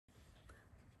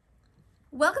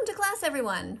Welcome to class,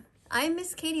 everyone. I'm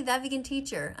Miss Katie, That Vegan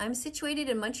Teacher. I'm situated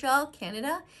in Montreal,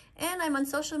 Canada, and I'm on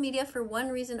social media for one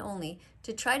reason only,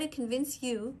 to try to convince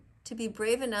you to be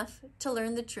brave enough to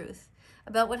learn the truth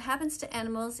about what happens to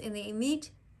animals in the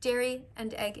meat, dairy,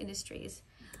 and egg industries.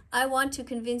 I want to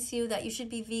convince you that you should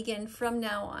be vegan from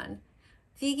now on.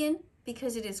 Vegan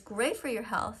because it is great for your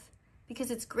health,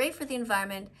 because it's great for the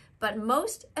environment, but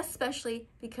most especially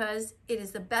because it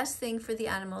is the best thing for the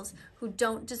animals who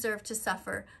don't deserve to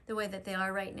suffer the way that they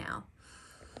are right now.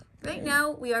 Right now,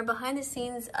 we are behind the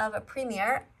scenes of a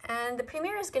premiere, and the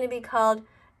premiere is going to be called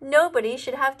Nobody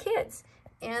Should Have Kids.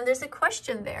 And there's a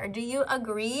question there. Do you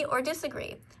agree or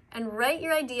disagree? And write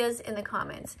your ideas in the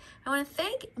comments. I want to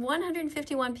thank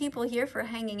 151 people here for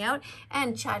hanging out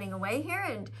and chatting away here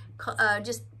and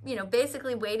just,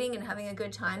 basically waiting and having a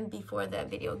good time before the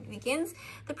video begins.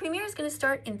 The premiere is going to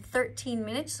start in 13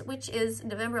 minutes, which is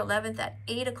November 11th at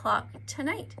 8 o'clock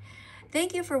tonight.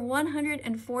 Thank you for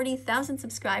 140,000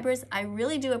 subscribers. I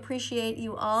really do appreciate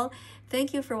you all.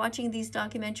 Thank you for watching these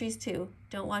documentaries too.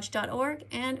 Don'twatch.org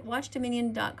and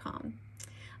watchdominion.com.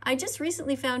 I just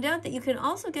recently found out that you can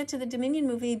also get to the Dominion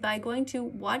movie by going to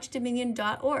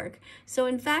watchdominion.org. So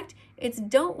in fact, it's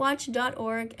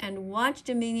don'twatch.org and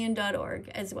watchdominion.org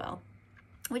as well,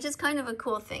 which is kind of a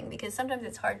cool thing because sometimes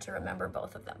it's hard to remember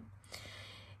both of them.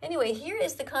 Anyway, here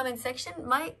is the comment section.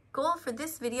 My goal for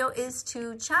this video is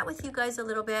to chat with you guys a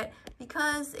little bit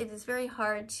because it is very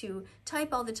hard to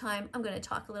type all the time. I'm going to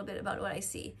talk a little bit about what I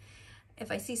see. If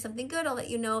I see something good, I'll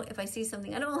let you know. If I see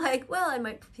something I don't like, well, I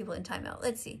might put people in timeout.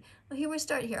 Let's see. Well, here we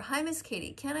start here. Hi, Miss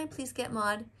Katie. Can I please get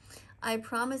mod? I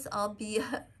promise I'll be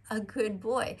a good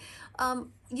boy.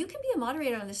 You can be a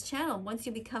moderator on this channel once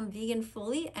you become vegan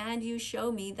fully and you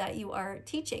show me that you are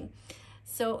teaching.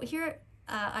 So here,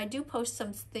 I do post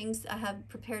some things I have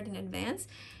prepared in advance,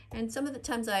 and some of the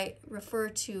times I refer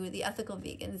to the ethical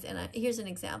vegans, and here's an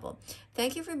example.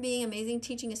 Thank you for being amazing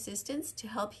teaching assistants to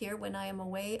help here when I am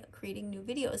away creating new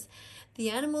videos. The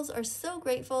animals are so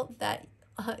grateful that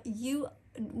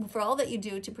for all that you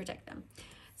do to protect them.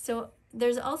 So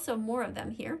there's also more of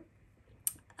them here.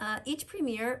 Each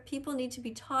premiere, people need to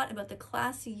be taught about the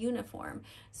class uniform.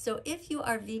 So if you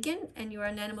are vegan and you are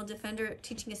an animal defender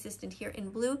teaching assistant here in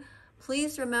blue,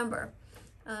 please remember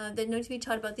that you need to be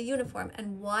taught about the uniform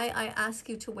and why I ask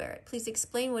you to wear it. Please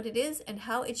explain what it is and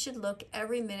how it should look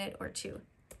every minute or two.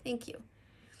 Thank you.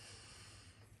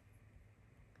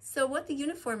 So what the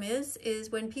uniform is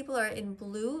when people are in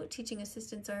blue, teaching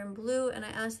assistants are in blue, and I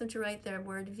ask them to write their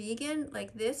word vegan,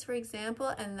 like this, for example,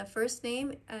 and the first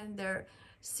name and their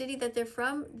city that they're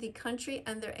from, the country,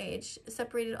 and their age,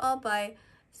 separated all by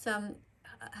some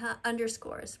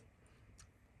underscores.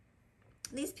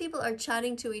 These people are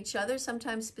chatting to each other,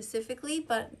 sometimes specifically,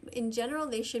 but in general,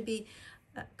 they should be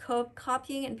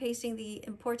copying and pasting the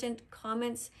important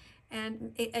comments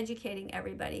and educating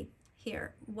everybody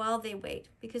here while they wait.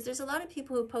 Because there's a lot of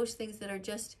people who post things that are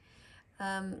just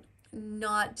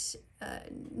not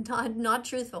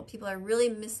truthful. People are really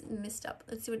messed up.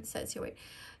 Let's see what it says here. Wait.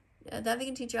 That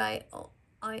Vegan Teacher, I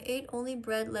ate only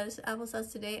bread, lettuce,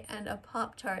 applesauce today, and a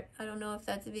Pop-Tart. I don't know if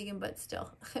that's vegan, but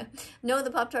still. No,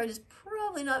 the Pop-Tart is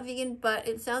probably not vegan, but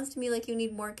it sounds to me like you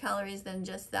need more calories than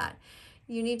just that.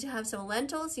 You need to have some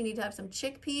lentils, you need to have some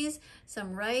chickpeas,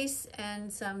 some rice,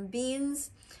 and some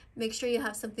beans. Make sure you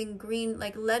have something green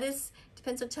like lettuce.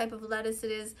 Depends what type of lettuce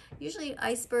it is. Usually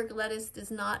iceberg lettuce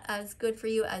is not as good for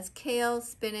you as kale,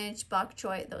 spinach, bok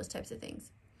choy, those types of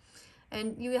things.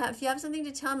 And if you have something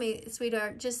to tell me,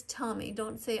 sweetheart, just tell me.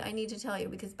 Don't say I need to tell you,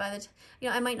 because by the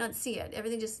time, I might not see it.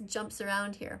 Everything just jumps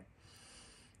around here.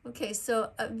 Okay,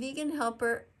 so a vegan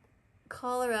helper,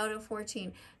 Colorado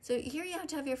 14. So here you have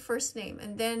to have your first name,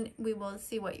 and then we will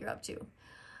see what you're up to.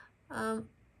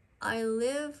 I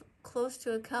live close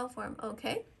to a cow farm.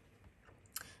 Okay.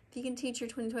 Vegan Teacher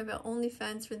 2025,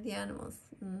 OnlyFans for the animals.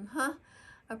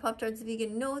 Are Pop-Tarts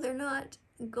vegan? No, they're not.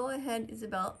 Go ahead,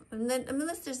 Isabel. And then,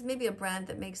 unless there's maybe a brand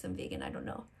that makes them vegan, I don't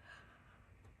know.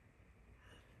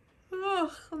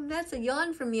 Oh, that's a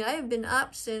yawn for me. I have been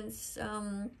up since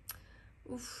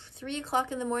 3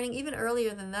 o'clock in the morning, even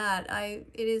earlier than that.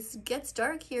 It gets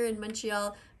dark here in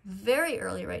Montreal very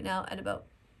early right now at about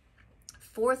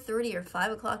 4:30 or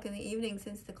 5 o'clock in the evening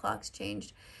since the clock's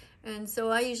changed. And so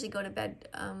I usually go to bed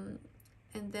and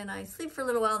then I sleep for a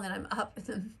little while and then I'm up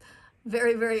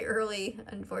very, very early,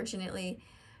 unfortunately.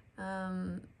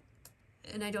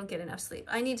 And I don't get enough sleep.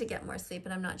 I need to get more sleep,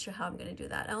 and I'm not sure how I'm going to do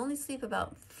that. I only sleep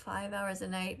about 5 hours a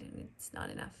night, and it's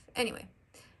not enough. Anyway,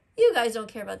 you guys don't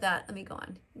care about that. Let me go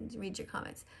on and read your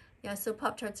comments. Yeah, so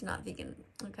Pop-Tarts are not vegan.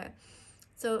 Okay.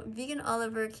 So vegan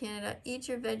Oliver Canada, eat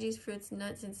your veggies, fruits,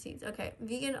 nuts, and seeds. Okay,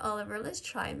 vegan Oliver, let's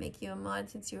try and make you a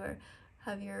mod since you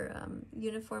have your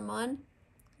uniform on.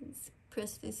 Let's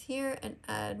press this here and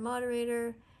add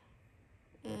moderator.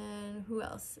 And who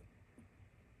else?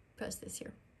 Press this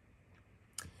here.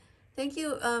 Thank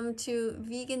you to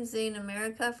Vegan Zane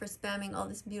America for spamming all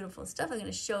this beautiful stuff. I'm going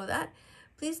to show that.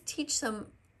 Please teach some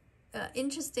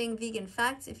interesting vegan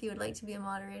facts if you would like to be a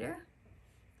moderator.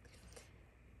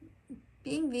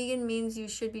 Being vegan means you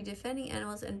should be defending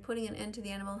animals and putting an end to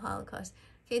the animal holocaust.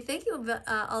 Okay, thank you,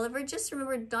 Oliver. Just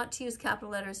remember not to use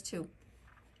capital letters to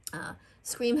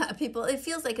scream at people. It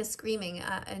feels like a screaming,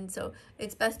 and so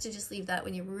it's best to just leave that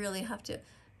when you really have to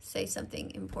say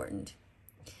something important.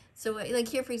 So like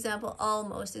here, for example,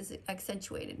 almost is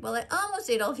accentuated. Well, I almost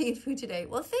ate all vegan food today.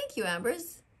 Well, thank you,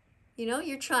 Ambers. You know,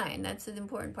 you're trying. That's the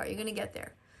important part. You're going to get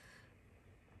there.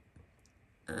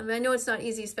 I know it's not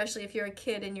easy, especially if you're a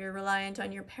kid and you're reliant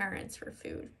on your parents for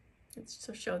food.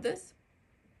 So show this.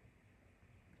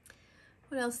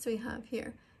 What else do we have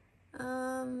here?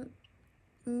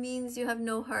 Means you have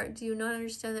no heart. Do you not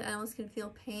understand that animals can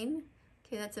feel pain?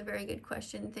 Okay, that's a very good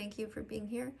question. Thank you for being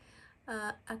here.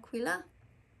 Aquila,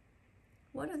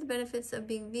 what are the benefits of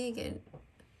being vegan?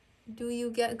 Do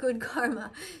you get good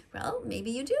karma? Well,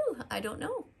 maybe you do. I don't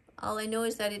know. All I know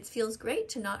is that it feels great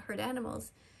to not hurt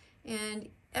animals. And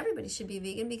everybody should be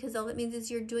vegan because all it means is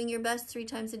you're doing your best 3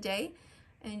 times a day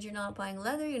and you're not buying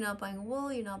leather, you're not buying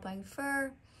wool, you're not buying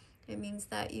fur. It means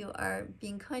that you are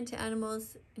being kind to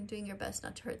animals and doing your best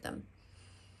not to hurt them.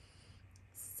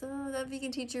 So that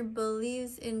vegan teacher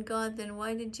believes in God, then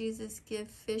why did Jesus give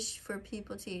fish for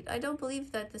people to eat? I don't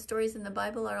believe that the stories in the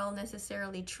Bible are all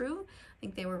necessarily true. I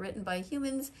think they were written by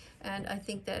humans, and I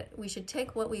think that we should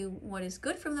take what is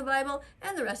good from the Bible,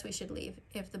 and the rest we should leave.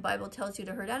 If the Bible tells you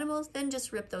to hurt animals, then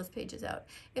just rip those pages out.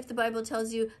 If the Bible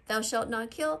tells you thou shalt not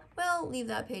kill, well, leave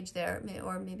that page there,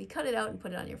 or maybe cut it out and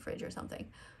put it on your fridge or something.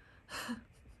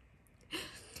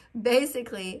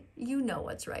 Basically, you know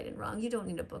what's right and wrong. You don't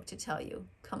need a book to tell you.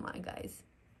 Come on, guys.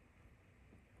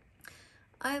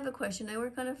 I have a question. I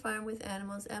work on a farm with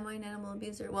animals. Am I an animal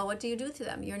abuser? Well, what do you do to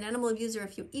them? You're an animal abuser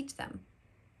if you eat them.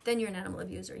 Then you're an animal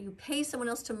abuser. You pay someone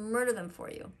else to murder them for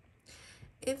you.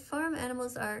 If farm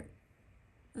animals are...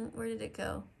 Where did it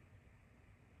go?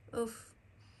 Oof.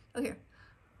 Oh, here.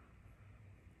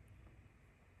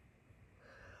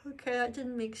 Okay, that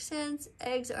didn't make sense.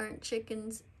 Eggs aren't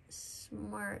chickens.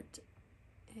 Smart.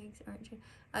 Eggs aren't chickens.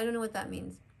 I don't know what that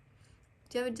means.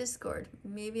 Do you have a Discord?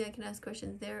 Maybe I can ask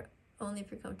questions there, only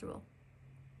if you're comfortable.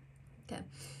 Okay.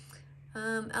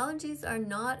 Allergies are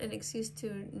not an excuse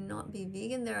to not be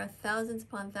vegan. There are thousands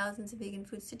upon thousands of vegan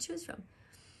foods to choose from.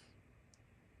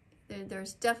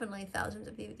 There's definitely thousands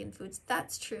of vegan foods.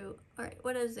 That's true. All right,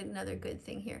 what is another good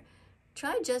thing here?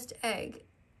 Try Just Egg,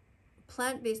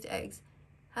 plant-based eggs.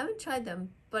 Haven't tried them,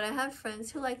 but I have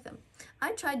friends who like them.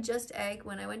 I tried Just Egg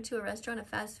when I went to a restaurant, a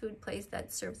fast food place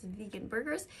that serves vegan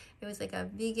burgers. It was like a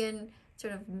vegan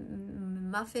sort of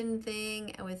muffin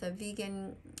thing with a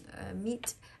vegan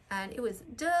meat, and it was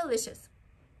delicious.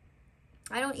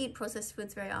 I don't eat processed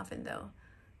foods very often, though.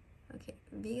 Okay,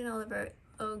 vegan Oliver.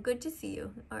 Oh, good to see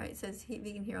you. All right, says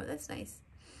Vegan Hero. That's nice.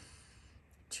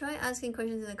 Try asking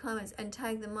questions in the comments and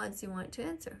tag the mods you want to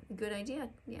answer. Good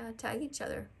idea. Yeah, tag each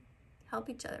other. Help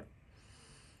each other.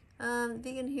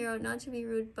 Vegan Hero, not to be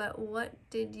rude, but what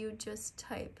did you just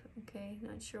type? Okay,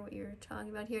 not sure what you're talking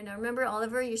about here. Now remember,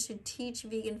 Oliver, you should teach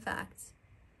vegan facts.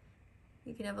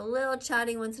 You can have a little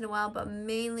chatting once in a while, but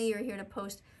mainly you're here to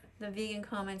post the vegan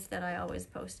comments that I always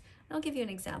post. I'll give you an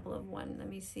example of one. Let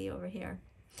me see over here.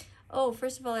 Oh,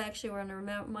 first of all, I actually want to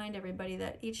remind everybody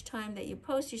that each time that you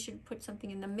post, you should put something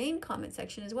in the main comment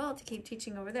section as well to keep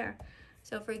teaching over there.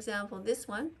 So for example, this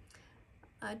one,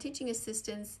 teaching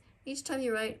assistance, each time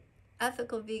you write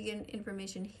ethical vegan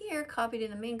information here, copied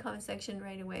in the main comment section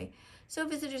right away, so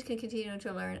visitors can continue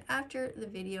to learn after the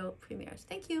video premieres.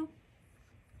 Thank you.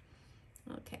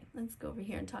 Okay, let's go over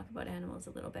here and talk about animals a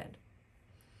little bit.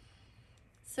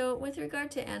 So with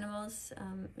regard to animals,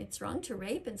 it's wrong to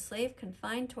rape, enslave,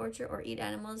 confine, torture, or eat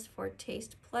animals for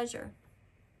taste pleasure,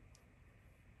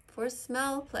 for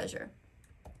smell pleasure,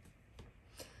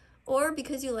 or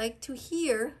because you like to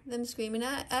hear them scream in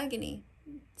agony.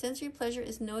 Sensory pleasure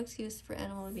is no excuse for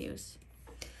animal abuse.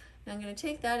 Now I'm going to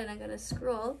take that and I'm going to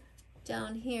scroll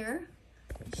down here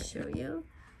and show you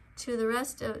to the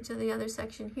rest of, to the other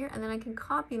section here, and then I can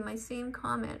copy my same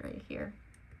comment right here.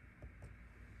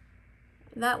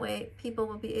 That way people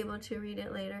will be able to read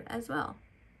it later as well.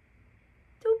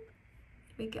 Doop.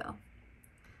 Here we go.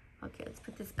 Okay, let's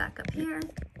put this back up here.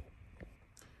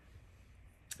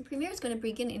 The premiere is going to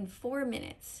begin in 4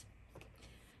 minutes.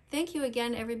 Thank you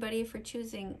again, everybody, for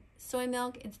choosing soy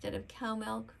milk instead of cow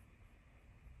milk.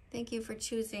 Thank you for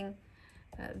choosing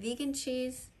vegan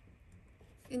cheese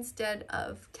instead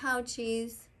of cow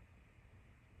cheese.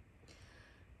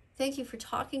 Thank you for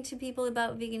talking to people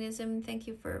about veganism. Thank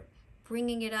you for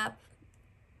bringing it up,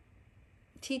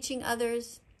 teaching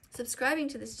others, subscribing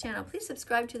to this channel. Please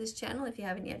subscribe to this channel if you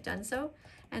haven't yet done so,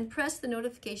 and press the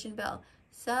notification bell.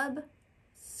 Subscribe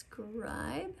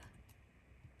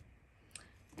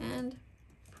and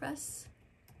press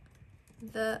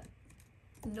the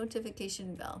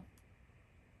notification bell.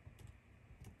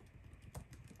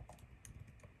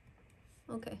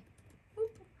 Okay.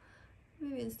 Oop.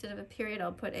 Maybe instead of a period,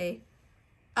 I'll put a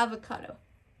avocado.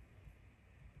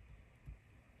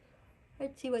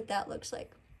 Let's see what that looks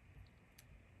like.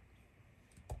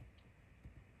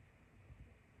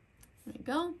 There you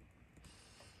go.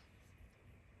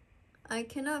 I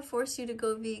cannot force you to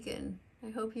go vegan.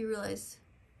 I hope you realize,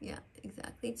 yeah,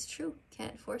 exactly. It's true.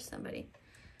 Can't force somebody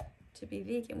to be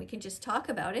vegan. We can just talk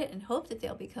about it and hope that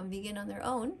they'll become vegan on their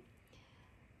own.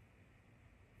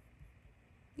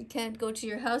 We can't go to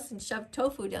your house and shove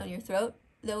tofu down your throat,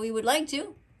 though we would like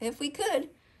to, if we could,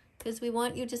 because we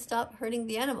want you to stop hurting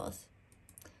the animals.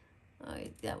 Oh,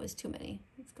 that was too many.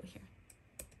 Let's go here.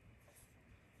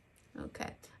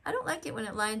 Okay. I don't like it when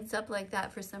it lines up like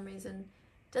that for some reason.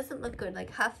 It doesn't look good,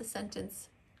 like half the sentence.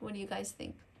 What do you guys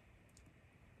think?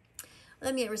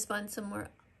 Let me respond some more.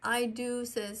 I do,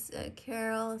 says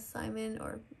Carol, Simon,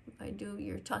 or I do,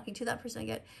 you're talking to that person I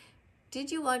get. Did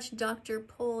you watch Dr.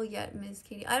 Pol yet, Ms.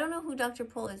 Katie? I don't know who Dr.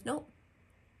 Pol is. Nope.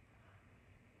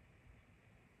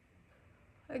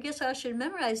 I guess I should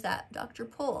memorize that. Dr.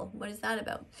 Pol. What is that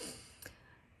about?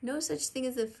 No such thing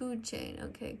as a food chain.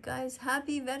 Okay, guys,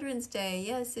 happy Veterans Day.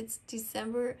 Yes, it's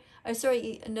November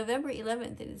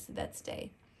 11th. It is Vets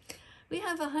Day. We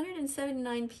have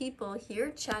 179 people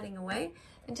here chatting away.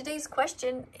 And today's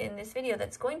question in this video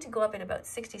that's going to go up in about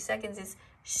 60 seconds is,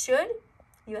 should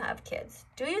you have kids?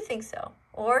 Do you think so?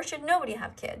 Or should nobody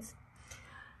have kids?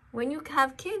 When you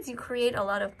have kids, you create a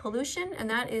lot of pollution, and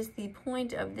that is the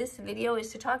point of this video, is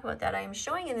to talk about that. I am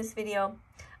showing in this video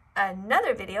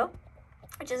another video,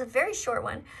 which is a very short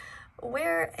one,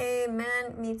 where a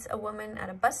man meets a woman at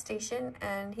a bus station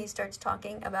and he starts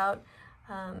talking about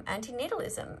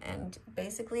antinatalism and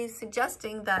basically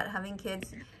suggesting that having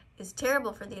kids is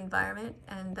terrible for the environment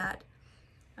and that,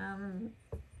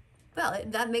 well,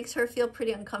 that makes her feel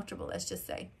pretty uncomfortable, let's just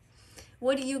say.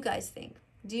 What do you guys think?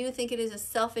 Do you think it is a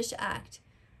selfish act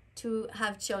to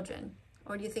have children?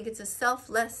 Or do you think it's a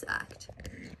selfless act?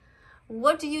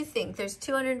 What do you think? There's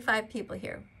 205 people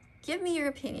here. Give me your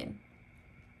opinion.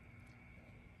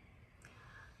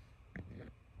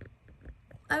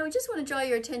 I would just want to draw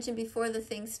your attention before the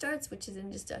thing starts, which is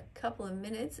in just a couple of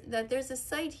minutes, that there's a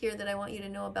site here that I want you to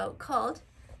know about called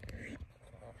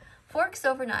Forks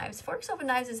Over Knives. Forks Over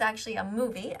Knives is actually a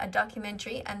movie, a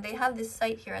documentary, and they have this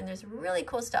site here, and there's really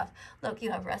cool stuff. Look,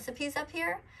 you have recipes up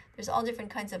here. There's all different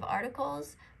kinds of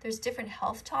articles. There's different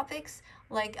health topics,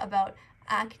 like about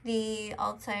acne,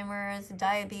 Alzheimer's,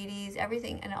 diabetes,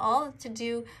 everything, and all to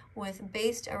do with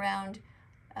based around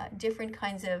different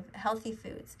kinds of healthy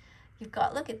foods. You've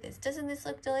got, look at this. Doesn't this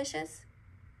look delicious?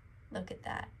 Look at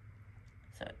that.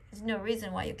 So there's no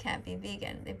reason why you can't be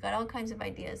vegan. They've got all kinds of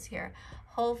ideas here.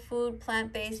 Whole food,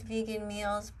 plant-based, vegan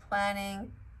meals,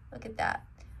 planning. Look at that.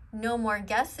 No more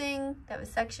guessing. They have a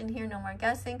section here, no more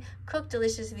guessing. Cook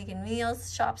delicious vegan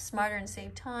meals. Shop smarter and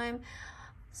save time.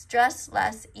 Stress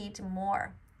less, eat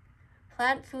more.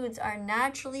 Plant foods are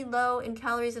naturally low in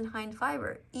calories and high in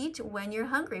fiber. Eat when you're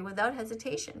hungry without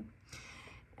hesitation.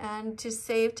 And to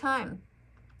save time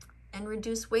and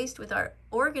reduce waste with our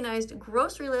organized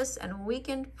grocery lists and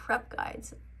weekend prep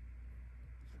guides.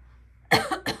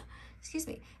 Excuse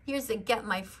me. Here's the Get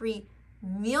My Free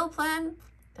Meal Plan.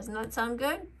 Doesn't that sound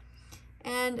good?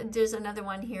 And there's another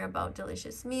one here about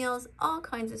delicious meals. All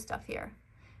kinds of stuff here.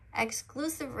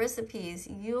 Exclusive recipes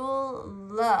you'll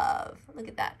love. Look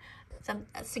at that. Some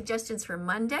suggestions for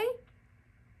Monday,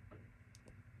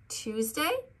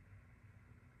 Tuesday,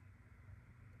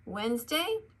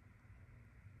 Wednesday,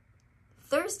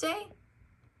 Thursday,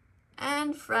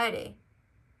 and Friday.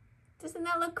 Doesn't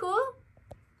that look cool?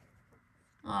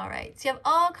 All right, so you have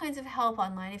all kinds of help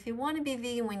online. If you want to be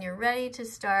vegan when you're ready to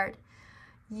start,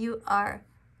 you are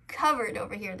covered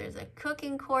over here. There's a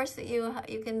cooking course that you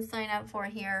can sign up for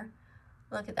here.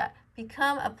 Look at that.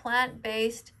 Become a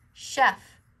plant-based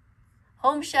chef.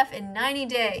 Home chef in 90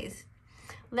 days.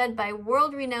 Led by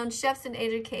world-renowned chefs and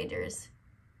educators.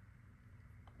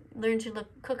 Learn to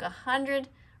cook 100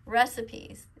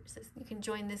 recipes. You can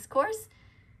join this course.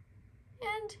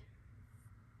 And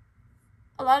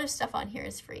A lot of stuff on here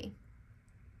is free.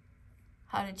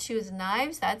 How to choose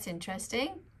knives, that's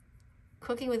interesting.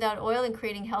 Cooking without oil and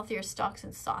creating healthier stocks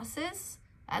and sauces.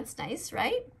 That's nice,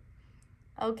 right?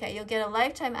 Okay, you'll get a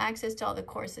lifetime access to all the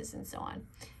courses and so on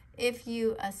if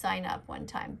you sign up one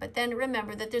time. But then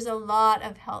remember that there's a lot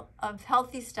of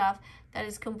healthy stuff that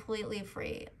is completely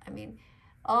free. I mean,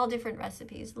 all different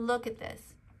recipes. Look at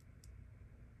this.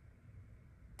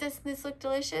 Doesn't this look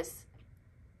delicious?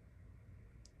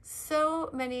 So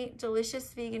many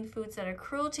delicious vegan foods that are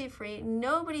cruelty-free.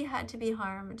 Nobody had to be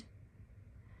harmed.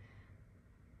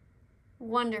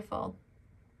 Wonderful.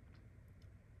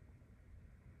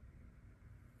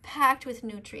 Packed with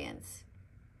nutrients.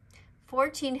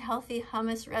 14 healthy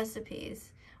hummus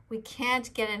recipes we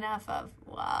can't get enough of.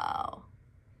 Wow.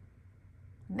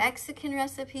 Mexican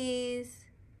recipes.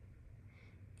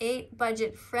 8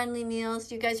 budget-friendly meals.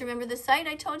 Do you guys remember the site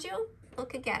I told you?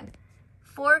 Look again.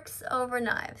 Forks over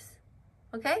knives.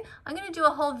 Okay? I'm going to do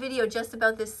a whole video just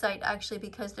about this site actually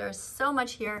because there's so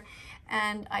much here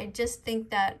and I just think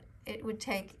that it would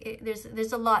take,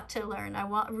 there's a lot to learn. I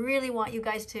really want you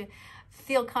guys to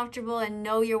feel comfortable and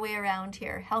know your way around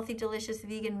here. Healthy, delicious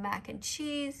vegan mac and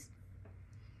cheese.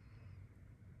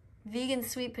 Vegan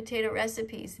sweet potato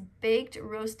recipes, baked,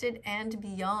 roasted, and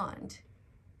beyond.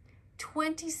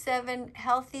 27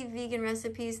 healthy vegan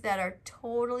recipes that are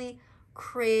totally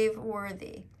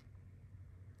crave-worthy.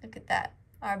 Look at that.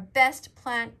 Our best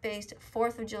plant-based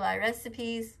 4th of July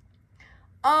recipes.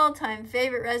 All-time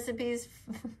favorite recipes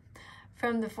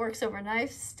from the Forks Over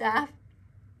Knife staff.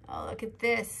 Oh, look at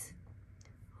this.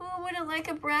 Who wouldn't like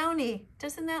a brownie?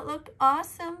 Doesn't that look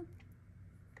awesome?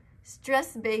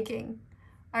 Stress baking.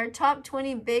 Our top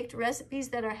 20 baked recipes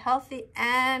that are healthy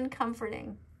and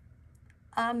comforting.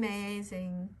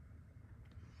 Amazing.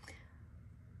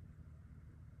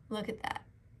 Look at that.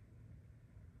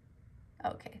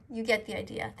 Okay, you get the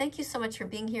idea. Thank you so much for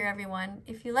being here, everyone.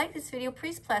 If you like this video,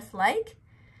 please press like.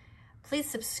 Please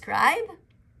subscribe.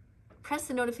 Press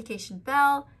the notification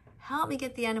bell. Help me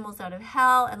get the animals out of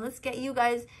hell. And let's get you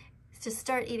guys to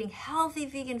start eating healthy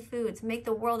vegan foods. Make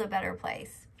the world a better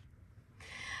place.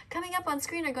 Coming up on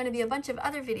screen are going to be a bunch of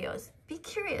other videos. Be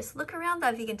curious. Look around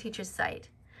that Vegan Teacher's site.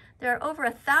 There are over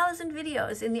 1,000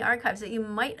 videos in the archives that you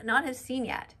might not have seen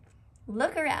yet.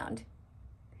 Look around.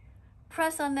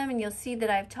 Press on them and you'll see that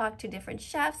I've talked to different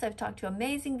chefs, I've talked to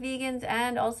amazing vegans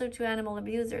and also to animal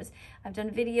abusers. I've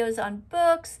done videos on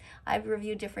books, I've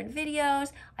reviewed different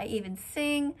videos, I even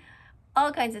sing,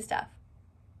 all kinds of stuff.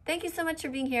 Thank you so much for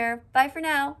being here. Bye for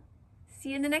now. See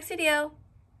you in the next video.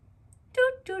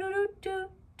 Doo, doo, doo, doo, doo,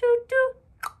 doo, doo.